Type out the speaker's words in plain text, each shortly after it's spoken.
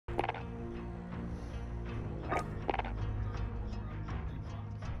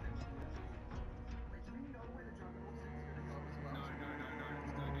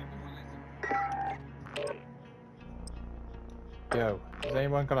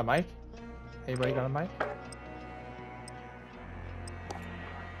anyone got a mic? Anybody got a mic?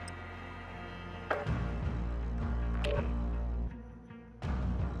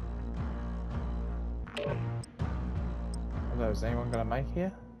 Hello, has anyone got a mic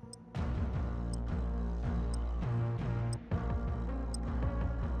here?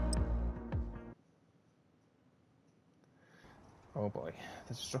 Oh boy,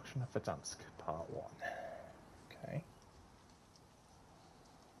 the destruction of Verdansk, part 1. Okay.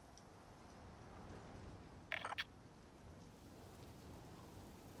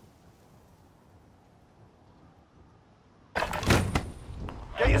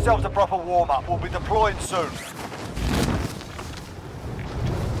 Get yourselves a proper warm-up. We'll be deploying soon.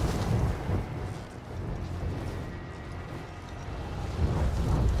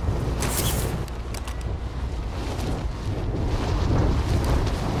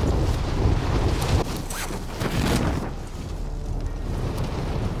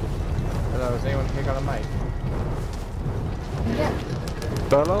 Hello, is anyone here got a mic? Yeah.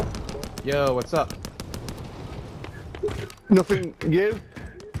 Hello? Yo, what's up? Nothing, you?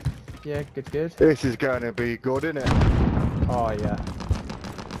 Yeah, good. This is gonna be good, isn't it? Oh yeah.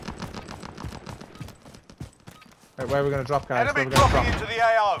 Right, where are we gonna drop, guys? Where are Enemy we gonna dropping drop? into the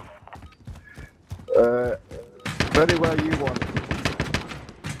AO. Anywhere you want.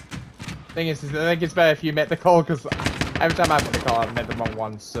 Thing is, I think it's better if you make the call, because every time I put the call, I've made the wrong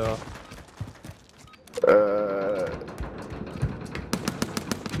one, so...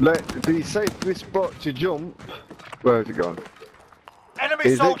 Let the safest spot to jump. Where's it gone?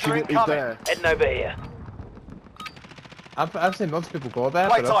 Enemy soldier literally incoming. there. Heading over here. I've seen lots of people go there,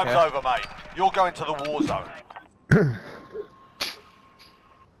 but Playtime's okay. over, mate. You're going to the war zone.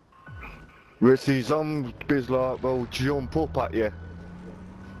 Where see zombies like will jump up at you.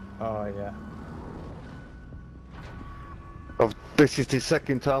 Oh yeah. This is the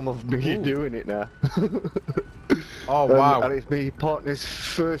second time of me doing it now. Oh wow. And it's me partner's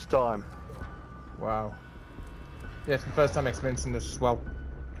first time. Wow. Yeah, it's the first time experiencing this as well.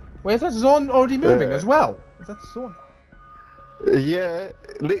 Wait, is that zone already moving as well? Is that the zone? Yeah,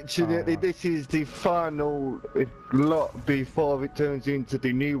 literally, Oh. this is the final lot before it turns into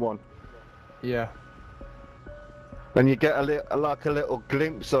the new one. Yeah. And you get a little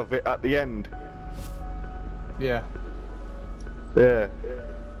glimpse of it at the end. Yeah. Yeah.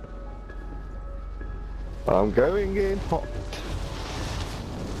 I'm going in hot.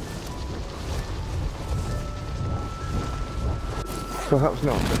 Perhaps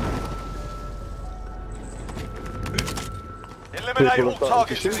not. Eliminate People all are starting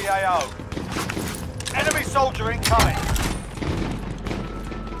targets to in shoot. the AO. Enemy soldier incoming.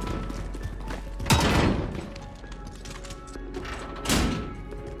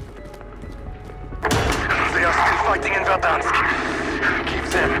 They are still fighting in Verdansk. Give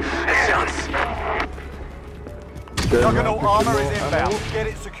them a chance. Juggernaut armor is inbound. Get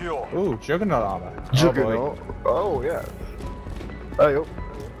it secure. Ooh, Juggernaut armor. Juggernaut. Oh, yeah. Hey up.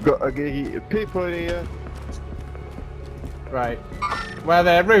 Got a people in here. Oh, boy. Right. Where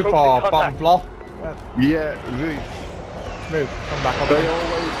the roof or bottom floor? Yeah, roof. Roof. Come back up. They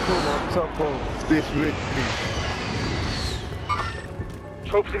always come on top of this roof.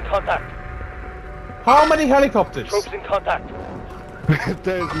 Troops in contact. How many helicopters? Troops in contact.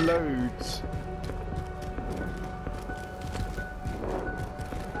 There's loads.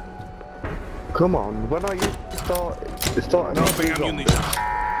 Come on, when are you starting off these zombies?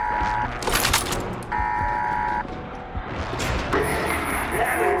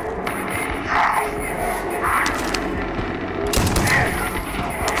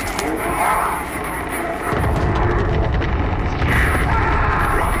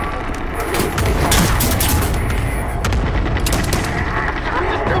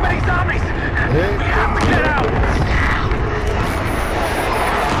 Too many zombies! We have to get out!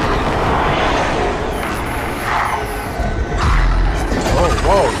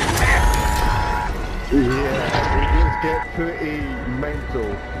 Whoa. Yeah, it does get pretty mental.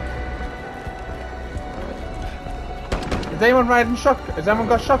 Is anyone riding shotgun? Has anyone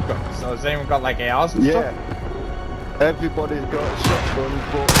got shotguns? Or has anyone got like ARs and Yeah. stuff? Everybody's got shotguns,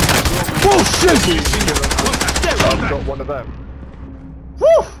 but Whoa, shit! I've got one of them.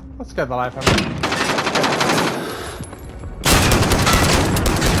 Woo! That scared the life out of me.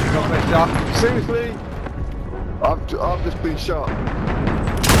 Got my shot. Seriously? I've just been shot.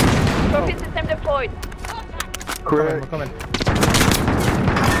 Rocket system deployed. Quick. We're coming.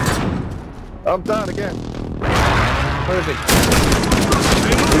 I'm down again. Where is he?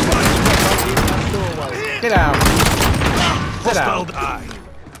 Get down. Sit down. Die.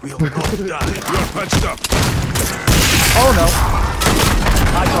 We all die. You're punched up. Oh no.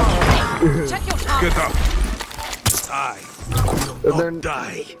 Get up. I will then- not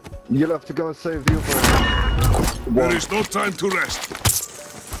die. You'll have to go and save the other There one. is no time to rest.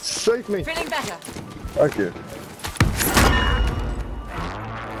 Save me. Feeling better. Thank you.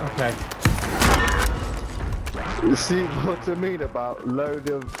 Okay. You see what I mean about load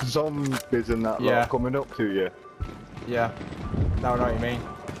of zombies and that Yeah. lot coming up to you? Yeah. Now I know what you mean.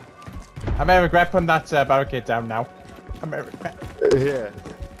 I may regret putting that barricade down now. I may regret. Yeah.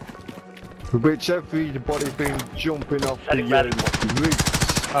 Which everybody's been jumping off the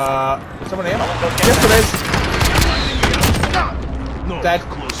roofs. Someone here? Yes, there is. No, Dead.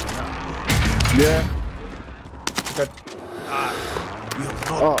 close. Yeah. Good. You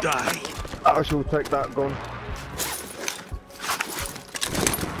will not Oh. die. I shall take that gun.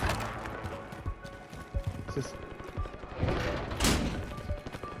 This is-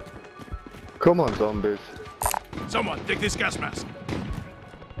 Come on, zombies. Someone take this gas mask.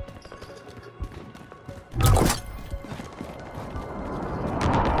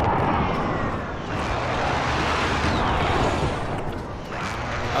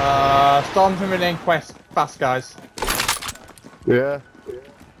 Storm's rename quest fast, guys. Yeah.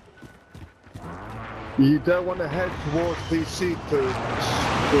 You don't want to head towards the secret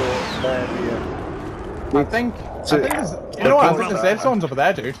store area. I think there's, you know what? I think the safe zone's over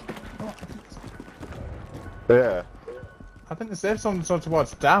there, dude. Yeah. I think the safe zone's on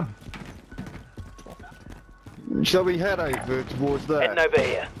towards Dam. Shall we head over towards there? over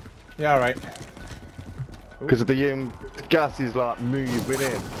here. Yeah, alright. Because the gas is like moving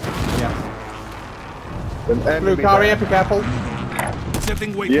in. Yeah. An Blue enemy car there. here, be careful.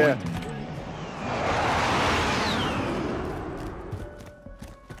 Setting waypoint. Yeah.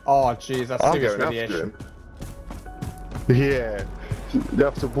 Oh, jeez, that's I'm serious going after radiation. him. Yeah. You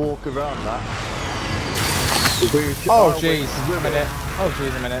have to walk around that. Oh, jeez, a minute. Oh,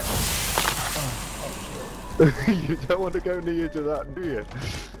 jeez, a minute. You don't want to go near to that, do you?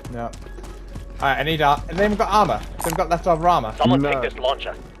 No. Alright, I need they haven't got armor. They haven't got leftover armor. Someone No. take this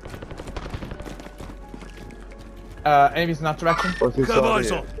launcher. Enemies in that direction. What's this Have side eyes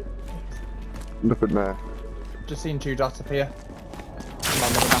here? on. Look at there. Just seen 2 dots appear. Come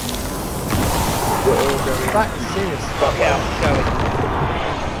on, look at that. We're all going. That is serious.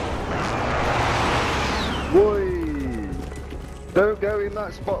 Woi! Don't go in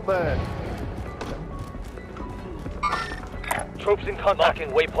that spot there. Troops in contact. Marking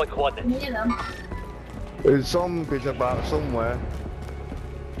waypoint coordinates. There's zombies about somewhere.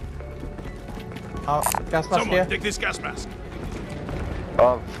 Oh, gas mask Someone here. take this gas mask.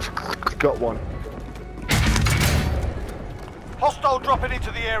 I've got one. Hostile dropping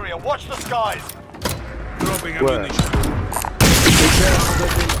into the area. Watch the skies. Dropping Where? ammunition.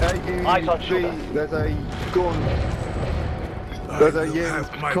 Eyes on sugar. There's a gun. There's a will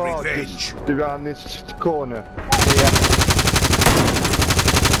have my car revenge. just around this corner.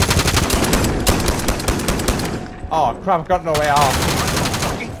 Oh crap, I've got no way out.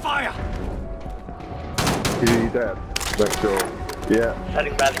 Fucking fire! Is he dead? Let's go. Yeah,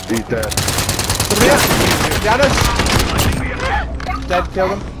 Setting rally. he's dead. Come here! Janus! Dead, kill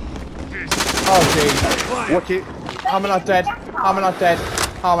them. Oh jeez. Watch it. How am I not dead? How am I not dead?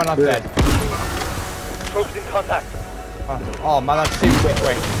 How am I not Yeah. dead? Troops in contact. Oh man, that's too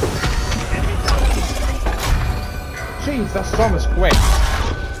quick. Jeez, that storm is quick.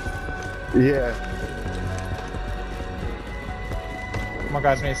 Yeah. Come on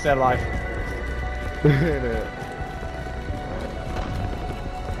guys, we need to stay alive.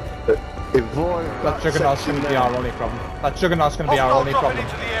 Avoid That juggernaut's gonna be our only problem. That juggernaut's gonna be our Hostile only dropping problem.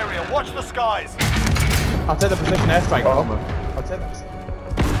 into the area. Watch the skies. I'll take the position airstrike though. Armor. I'll take that.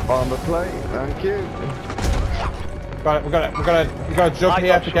 Armor plate, thank you. Got it, we got a jug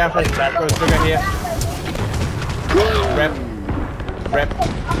here, be careful. Got a jug in here. Rip. Rip.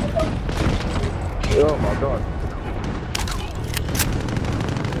 Oh my god.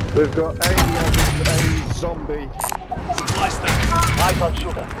 We've got a zombie. Splice that. Eyes on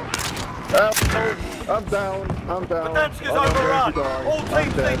sugar. I'm down. Verdansk is I'm going to overrun. die. All I'm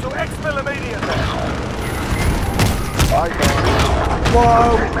teams dead. need to exfil immediately. I died.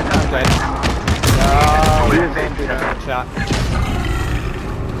 Whoa! I'm dead. No, Zombie now. chat.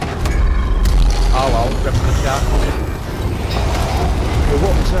 Oh well, rip the chat.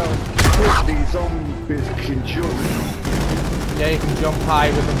 Watch out. These zombies can jump. Yeah, you can jump high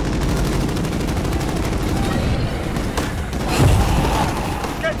with them.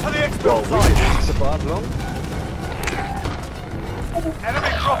 Get to the Well, exfil we site. didn't survive long.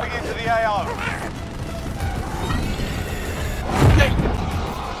 Enemy dropping into the AO.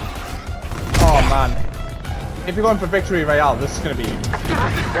 Oh man. if you're going for victory royale, this is going to be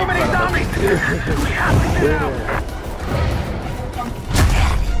Too many zombies! We have to now!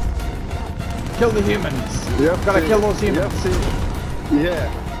 kill the humans. Yep, Gotta kill those humans. Yeah.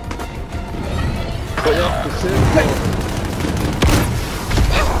 But you have to see.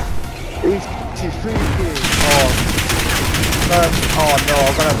 He's freaking. Oh no,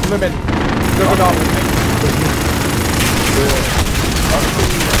 I'm gonna limit. Look it up with me.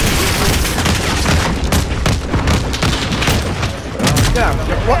 Damn,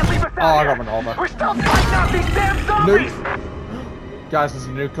 what? Oh, I got one over. We're still fighting out these damn zombies! Guys, there's a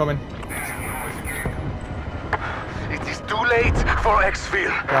nuke coming. It is too late for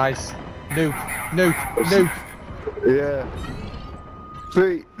exfil. Guys, nuke. Yeah.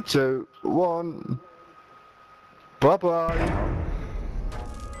 3, 2, 1. Bye bye.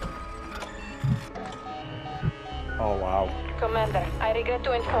 Oh wow. Commander, I regret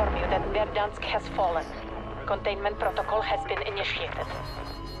to inform you that Verdansk has fallen. Containment protocol has been initiated.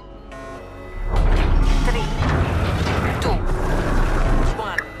 3, 2,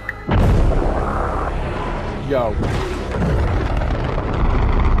 1. Yo.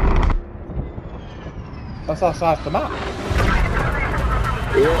 That's outside the map.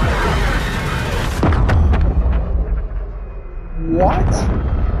 What?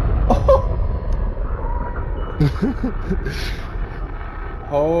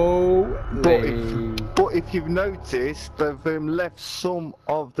 Holy. But if you've noticed, they've left some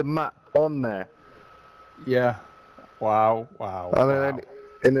of the map on there. Yeah. Wow. And then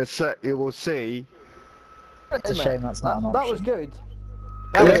in a sec you will see. It's a shame that's not an option. That was good.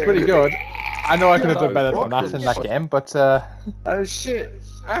 That was pretty good. I know I could have done better than that in that game, but Oh shit.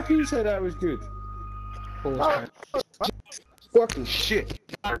 How can you say that was good? Fucking shit.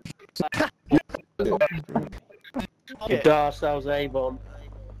 Get ourselves Avon.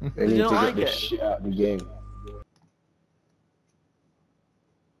 They need You know, to I get this get- shit out of the game.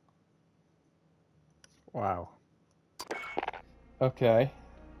 wow. Okay.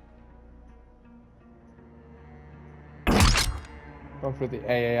 Going for the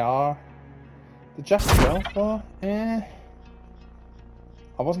AAR. The Jack 12 though? I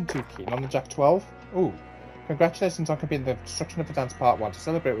wasn't too keen on the Jack 12. Ooh. Congratulations on completing the Destruction of Verdansk Part 1. To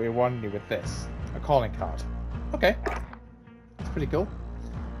celebrate, we awarded you with this. A calling card. Okay. That's pretty cool.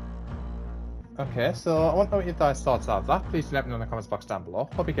 Okay, so I want to know what your guys' thoughts are of that. Please let me know in the comments box down below.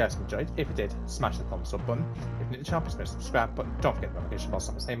 Hope you guys enjoyed. If you did, smash the thumbs up button. If you're new to the channel, please smash the subscribe button. Don't forget the notification bell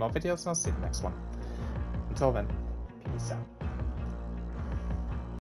so I can see more videos, and I'll see you in the next one. Until then, peace out.